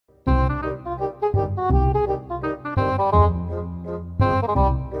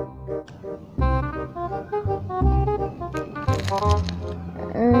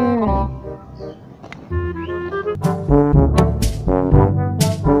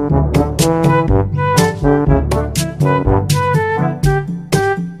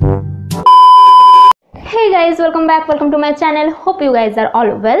welcome back, welcome to my channel. Hope you guys are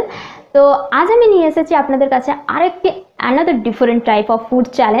all well. তো আজ আমি নিয়ে এসেছি আপনাদের কাছে আরেকটি another different type of food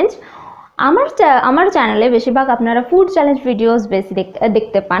challenge. আমার চ্যানেলে বেশিরভাগ আপনারা ফুড চ্যালেঞ্জ ভিডিওস বেশি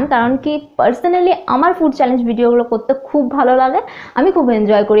দেখতে পান, কারণ কি পার্সোনালি আমার ফুড চ্যালেঞ্জ ভিডিওগুলো করতে খুব ভালো লাগে, আমি খুব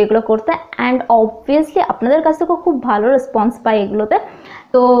এনজয় করি এগুলো করতে, অ্যান্ড অবভিয়াসলি আপনাদের কাছ থেকেও খুব ভালো রেসপন্স পাই এগুলোতে।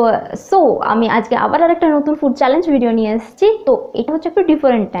 তো আমি আজকে আবার আরেকটা নতুন ফুড চ্যালেঞ্জ ভিডিও নিয়ে এসেছি। তো এটা হচ্ছে একটু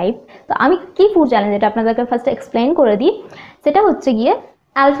ডিফারেন্ট টাইপ। তো আমি কি ফুড চ্যালেঞ্জ এটা আপনাদেরকে ফার্স্ট এক্সপ্লেন করে দিই। সেটা হচ্ছে গিয়ে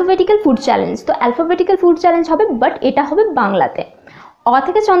অ্যালফাবেটিক্যাল ফুড চ্যালেঞ্জ। তো অ্যালফাবেটিক্যাল ফুড চ্যালেঞ্জ হবে, বাট এটা হবে বাংলাতে। অ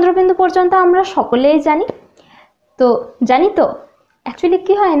থেকে চন্দ্রবিন্দু পর্যন্ত আমরা সকলেই জানি। তো অ্যাকচুয়ালি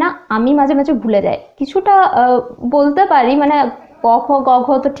কি হয় না, আমি মাঝে মাঝে ভুলে যাই, কিছুটা বলতে পারি, মানে ক খ গ ঘ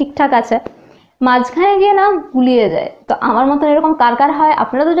তো ঠিকঠাক আছে, মাঝখানে গিয়ে না গুলিয়ে যায়। তো আমার মতন এরকম কার কার হয়,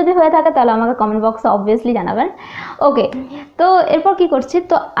 আপনাদের যদি হয়ে থাকে তাহলে আমাকে কমেন্ট বক্সে অবভিয়াসলি জানাবেন। ওকে, তো এরপর কি করছি,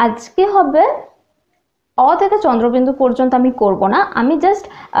 তো আজকে হবে অ থেকে চন্দ্রবিন্দু পর্যন্ত আমি করব না, আমি জাস্ট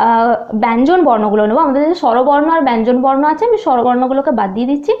ব্যঞ্জন বর্ণগুলো নেব। আমাদের যে স্বরবর্ণ আর ব্যঞ্জন বর্ণ আছে, আমি স্বরবর্ণগুলোকে বাদ দিয়ে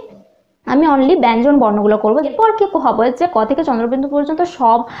দিচ্ছি, আমি অনলি ব্যঞ্জন বর্ণগুলো করবো। এরপর কি হবে যে ক থেকে চন্দ্রবিন্দু পর্যন্ত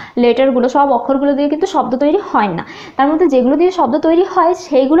সব লেটারগুলো, সব অক্ষরগুলো দিয়ে কিন্তু শব্দ তৈরি হয় না, তার মধ্যে যেগুলো দিয়ে শব্দ তৈরি হয়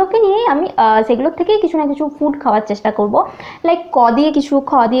সেইগুলোকে নিয়েই আমি সেগুলোর থেকেই কিছু না কিছু ফুড খাওয়ার চেষ্টা করব। লাইক ক দিয়ে কিছু,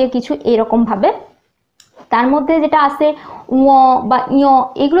 খ দিয়ে কিছু, এরকমভাবে। তার মধ্যে যেটা আছে উ বা ইয়,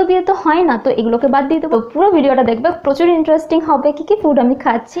 এগুলো দিয়ে তো হয় না, তো এগুলোকে বাদ দিয়ে দেবো। পুরো ভিডিওটা দেখবে, প্রচুর ইন্টারেস্টিং হবে কি কি ফুড আমি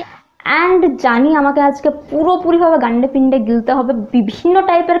খাচ্ছি। অ্যান্ড জানি আমাকে আজকে পুরোপুরিভাবে গান্ডে পিন্ডে গিলতে হবে, বিভিন্ন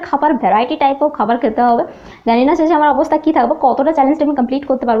টাইপের খাবার, ভ্যারাইটি টাইপের খাবার খেতে হবে। জানি না শেষে আমার অবস্থা কী থাকবে, কতটা চ্যালেঞ্জটা আমি কমপ্লিট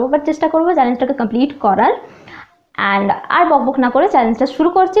করতে পারবো, বাট চেষ্টা করবো চ্যালেঞ্জটাকে কমপ্লিট করার। অ্যান্ড আর বকবক না করে চ্যালেঞ্জটা শুরু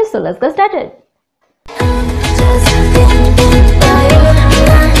করছি। So let's get started.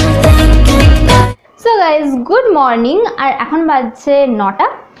 So guys, good morning. আর এখন বাজছে 9টা।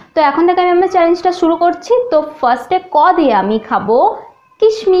 তো এখন থেকে আমি আমার চ্যালেঞ্জটা শুরু করছি। তো ফার্স্টে ক দিয়ে আমি খাবো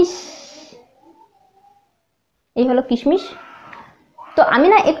কিশমিশ। এই হলো কিশমিশ। তো আমি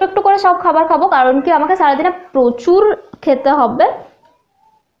না একটু একটু করে সব খাবার খাবো, কারণ কি আমাকে সারাদিনে প্রচুর খেতে হবে,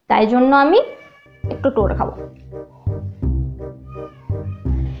 তাই জন্য আমি একটু একটু করে খাবো।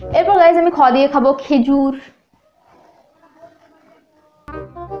 এরপর গাইজ আমি খ দিয়ে খাবো খেজুর।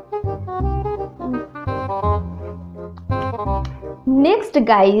 নেক্সট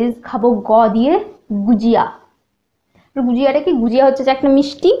গাইজ খাবো গ দিয়ে গুজিয়া। গুজিয়াটা কি, গুজিয়া হচ্ছে যে একটা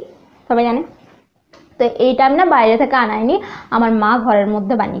মিষ্টি, সবাই জানে। তো এইটা আমি না বাইরে থেকে আনাইনি, আমার মা ঘরের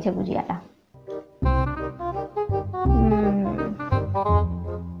মধ্যে বানিয়েছে গুজিয়াটা।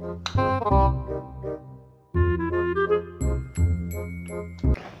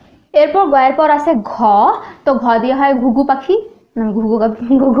 এরপর গয়ের পর আছে ঘ। তো ঘ দিয়ে হয় ঘুঘু পাখি। আমি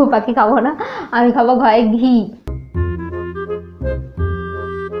ঘুঘু পাখি খাবো না, আমি খাবো ঘয়ে ঘি।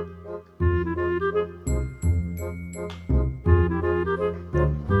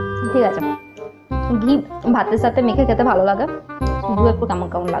 ঠিক আছে, ঘি ভাতের সাথে মেখে খেতে ভালো লাগে, শুধু একটু কেমন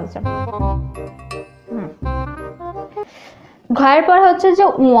কেমন লাগছে। ঘয়ের পর হচ্ছে যে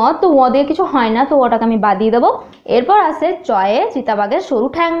উঁ। তো উঁ দিয়ে কিছু হয় না, তো ওটাকে আমি বাদ দিয়ে দেবো। এরপর আছে চয়ে চিতাবাঘের সরু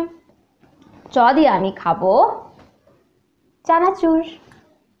ঠ্যাং। চ দিয়ে আমি খাবো চানাচুর।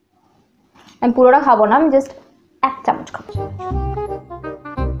 আমি পুরোটা খাবো না, আমি জাস্ট 1 চামচ খাবো।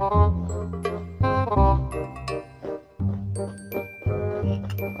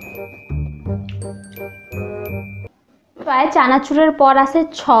 চানাচুরের পর আছে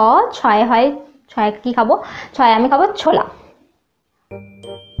ছয় হয়, ছয় কি খাবো, ছয় আমি খাবো ছোলা।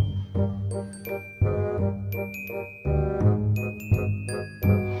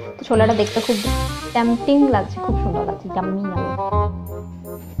 ছোলাটা দেখতে খুব টেম্পটিং লাগছে, খুব সুন্দর লাগছে, জাম্মি লাগে।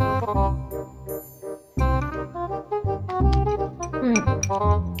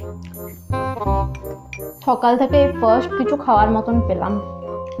 সকাল থেকে ফার্স্ট কিছু খাওয়ার মতন পেলাম।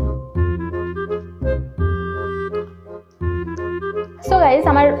 সো গাইস,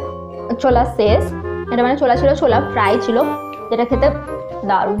 আমার ছোলা শেষ। এটা মানে ছোলা ছিল, ছোলা ফ্রাই ছিল, যেটা খেতে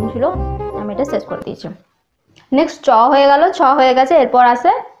দারুণ ছিল, আমি এটা শেষ করে দিয়েছি। নেক্সট চ হয়ে গেল, ছ হয়ে গেছে। এরপর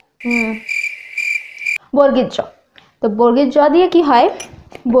আছে বর্গীর জ। তো বর্গীর জ দিয়ে কি হয়,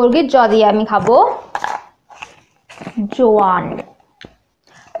 বর্গীর জ দিয়ে আমি খাবো জোয়ান।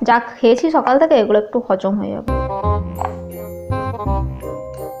 যা খেয়েছি সকাল থেকে এগুলো একটু হজম হয়ে যাবে।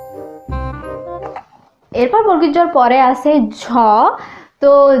 এরপর বর্গীর জর পরে আছে ঝ।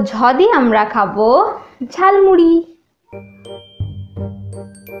 তো ঝ দিয়ে আমরা খাবো ঝালমুড়ি।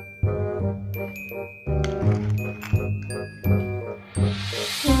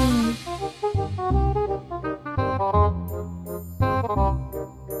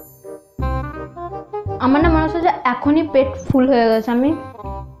 আমার না মনে হচ্ছে যে এখনই পেট ফুল হয়ে গেছে, আমি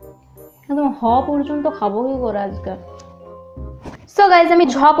একদম পর্যন্ত খাবো কি করে আজকে। সো গাইজ আমি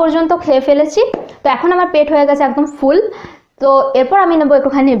ঝ পর্যন্ত খেয়ে ফেলেছি, তো এখন আমার পেট হয়ে গেছে একদম ফুল। তো এরপর আমি নেবো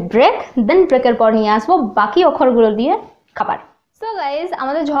একটুখানি ব্রেক, দেন ব্রেকের পর নিয়ে আসবো বাকি অক্ষরগুলো দিয়ে খাবার। সো গাইজ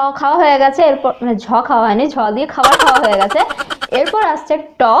আমাদের ঝ খাওয়া হয়ে গেছে, এরপর মানে ঝ খাওয়া হয়নি, ঝ দিয়ে খাবার খাওয়া হয়ে গেছে। এরপর আসছে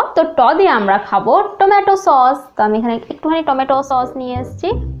ট, তো ট দিয়ে আমরা খাবো টমেটো সস। তো আমি এখানে একটুখানি টমেটো সস নিয়ে এসেছি।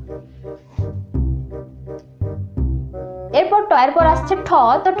 এরপর ট এর পর আসছে ঠ,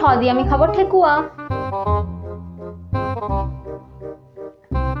 তো ঠ দিয়ে আমি খাবো ঠেকুয়া।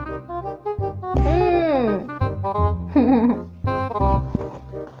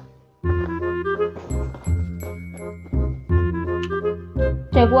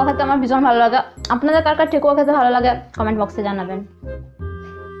 ঠেকুয়া খেতে আমার ভীষণ ভালো লাগে, আপনাদের কার কার ঠেকুয়া খেতে ভালো লাগে কমেন্ট বক্সে জানাবেন।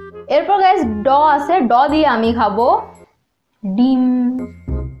 এরপর গাইস ড আছে, ড দিয়ে আমি খাবো ডিম।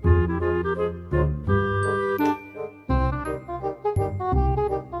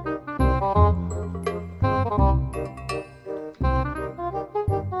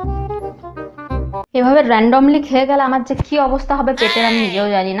 এভাবে র্যান্ডমলি খেয়ে গেলে আমার যে কি অবস্থা হবে পেটের আমি নিজেও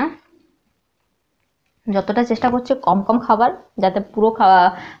জানি না। যতটা চেষ্টা করছি কম কম খাবার, যাতে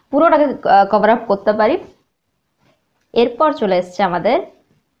পুরোটাকে কভার আপ করতে পারি। এরপর চলে এসছে আমাদের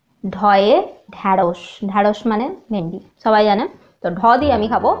ঢয়ে ঢ্যাঁড়স। ঢ্যাঁড়স মানে ভেন্ডি, সবাই জানে। তো ঢ দিয়ে আমি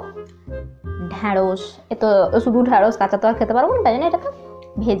খাবো ঢ্যাঁড়স। এ তো শুধু ঢ্যাঁড়স, কাঁচা তো আর খেতে পারবো না, তাই জন্য এটাকে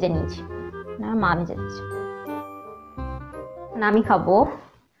ভেজে নিয়েছি, না মা ভেজে দিচ্ছে। আমি খাবো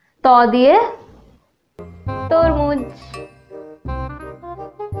ত দিয়ে তরমুজ।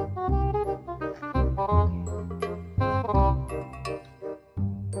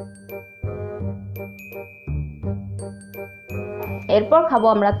 এরপর খাবো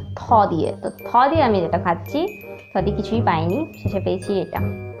আমরা থ দিয়ে। তো থ দিয়ে আমি যেটা খাচ্ছি, থ দিয়ে কিছুই পাইনি, শেষে পেয়েছি এটা।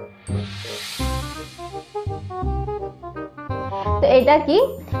 তো এটা কি,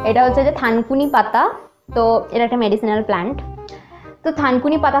 এটা হচ্ছে যে থানকুনি পাতা। তো এটা একটা মেডিসিনাল প্ল্যান্ট। তো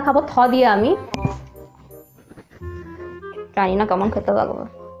থানকুনি পাতা খাবো থ দিয়ে আমি, জানি না কেমন খেতে লাগবে।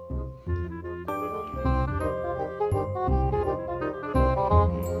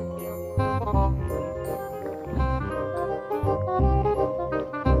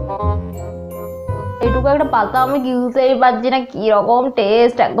 এইটুকু একটা পাতা আমি বুঝতেই পারছি না কি রকম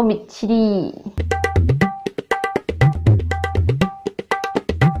টেস্ট, একদম বিচ্ছিরি।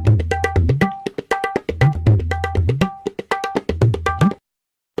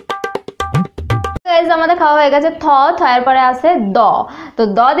 আমাদের খাওয়া হয়ে গেছে থ, থ এর পরে আছে দ। তো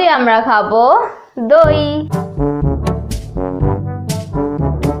দ দিয়ে আমরা খাবো দই।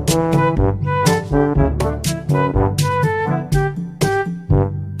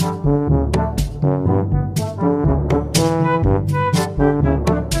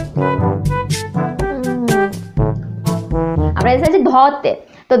 আমরা এসেছি ধতে,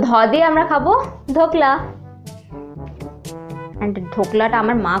 তো ধ দিয়ে আমরা খাবো ধোকলা। এন্ড ধোকলাটা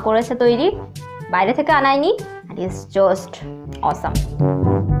আমার মা করেছে তৈরি, বাইরে থেকে আনাইনি, and it's just awesome.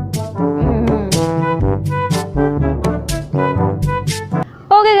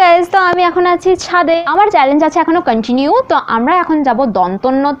 Okay guys, তো আমি এখন আছি ছাদে, আমার চ্যালেঞ্জ আছে এখনো কন্টিনিউ। তো আমরা এখন যাব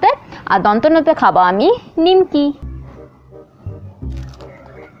দন্তন্যতে, আর দন্তন্যতে খাবো আমি নিমকি।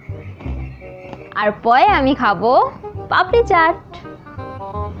 আর পরে আমি খাবো পাপড়ি চাট।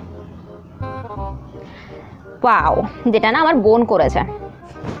 ওয়াও, যেটা না আমার বোন করেছে।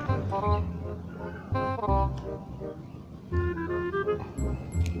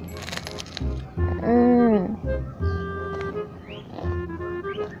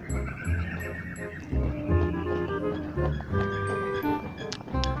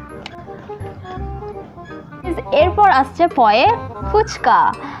 এরপর আসছে পয়ে ফুচকা।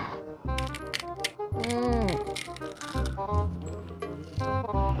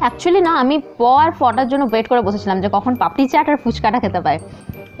 অ্যাকচুয়ালি না, আমি প আর ফটার জন্য ওয়েট করে বসেছিলাম যে কখন পাপড়ি চাট আর ফুচকাটা খেতে পাই।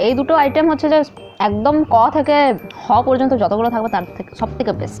 এই দুটো আইটেম হচ্ছে যে একদম ক থেকে হ পর্যন্ত যতগুলো থাকবে তার থেকে সব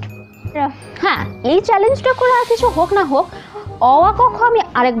থেকে বেস্ট। হ্যাঁ, এই চ্যালেঞ্জটা করে আর কিছু হোক না হোক, অ আ ক খ আমি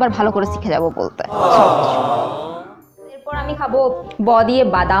আরেকবার ভালো করে শিখে যাব বলতে। এরপর আমি খাবো ব দিয়ে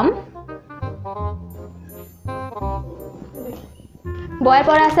বাদাম। বয়ের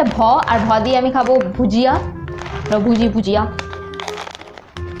পরে আছে ভ, আর ভ দিয়ে আমি খাবো ভুজিয়া, ভুজিয়া।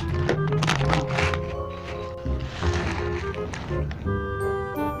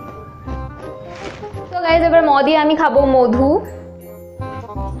 তো গাইস এবার ম দিয়ে আমি খাবো মধু,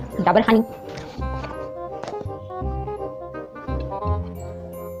 ডাবল হানি।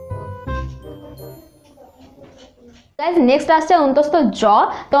 গাইস নেক্সট আসছে অন্তস্থ জ।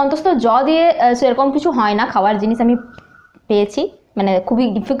 তো অন্তস্থ জ দিয়ে সেরকম কিছু হয় না, খাওয়ার জিনিস আমি পেয়েছি, মানে খুবই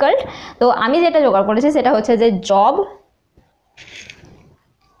ডিফিকাল্ট। তো আমি যেটা জোগাড় করেছি সেটা হচ্ছে যে জব।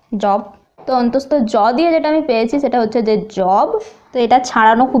 তো অন্তত জ দিয়ে যেটা আমি পেয়েছি সেটা হচ্ছে যে জব। তো এটা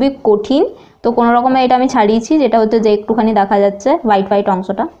ছাড়ানো খুবই কঠিন, তো কোনো রকমে এটা আমি ছাড়িয়েছি, যেটা হচ্ছে যে একটুখানি দেখা যাচ্ছে হোয়াইট হোয়াইট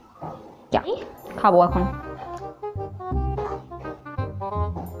অংশটা। খাবো এখন।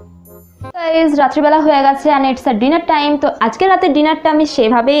 রাত্রিবেলা হয়ে গেছে and it's a dinner time. তো আজকে রাতের ডিনারটা আমি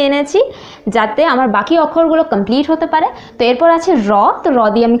সেভাবেই এনেছি যাতে আমার বাকি অক্ষরগুলো কমপ্লিট হতে পারে। তো এরপর আছে র। তো র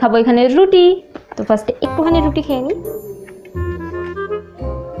দিয়ে আমি খাবো এখানে রুটি। তো ফার্স্টে একটুখানি রুটি খেয়ে নিই,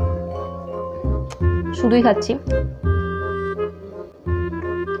 শুধুই খাচ্ছি।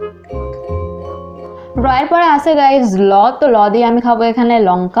 র এর পরে আছে গাইজ ল। তো ল দিয়ে আমি খাবো এখানে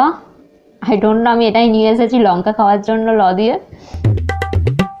লঙ্কা। আই ডোন্ট নো, আমি এটাই নিয়ে এসেছি লঙ্কা খাওয়ার জন্য ল দিয়ে।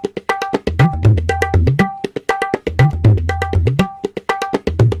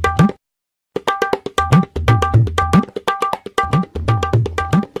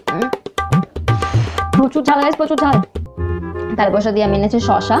 প্রচুর ঝাল গাইজ, প্রচুর ঝাল। তারপর দিয়ে আমি এনেছি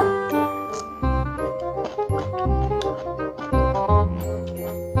শশা।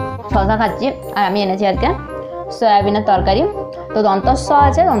 শশা খাচ্ছি। আর আমি এনেছি আজকে সয়াবিনের তরকারি। তো দন্তস্ব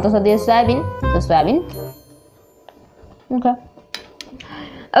আছে, দন্তস্ব দিয়ে সয়াবিন। তো সয়াবিন।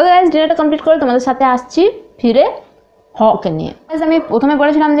 ওকে গাইজ, ডিনারটা কমপ্লিট করে তোমাদের সাথে আসছি ফিরে হকে নিয়ে। আমি প্রথমে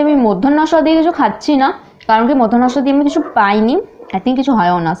বলেছিলাম যে আমি মূর্ধন্য ষ দিয়ে কিছু খাচ্ছি না, কারণ কি মূর্ধন্য ষ দিয়ে আমি কিছু পাইনি, আই থিঙ্ক কিছু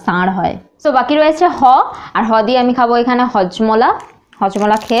হয়ও না, ষাঁড় হয়। সো বাকি রয়েছে হ। আর হ দিয়ে আমি খাবো এখানে হজমলা।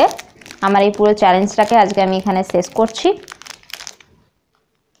 হজমলা খেয়ে আমার এই পুরো চ্যালেঞ্জটাকে আজকে আমি এখানে শেষ করছি।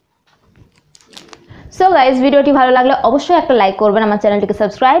 সো গাইজ, ভিডিওটি ভালো লাগলে অবশ্যই একটা লাইক করবেন, আমার চ্যানেলটিকে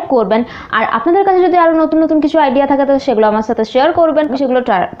সাবস্ক্রাইব করবেন। আর আপনাদের কাছে যদি আরও নতুন নতুন কিছু আইডিয়া থাকে তো সেগুলো আমার সাথে শেয়ার করবেন, সেগুলো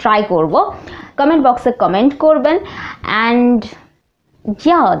ট্রাই করব। কমেন্ট বক্সে কমেন্ট করবেন। অ্যান্ড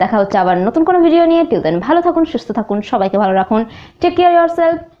দেখা হচ্ছে আবার নতুন কোনো ভিডিও নিয়ে। টিল দেন ভালো থাকুন, সুস্থ থাকুন, সবাইকে ভালো রাখুন। Take care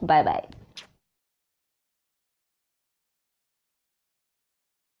yourself. Bye bye.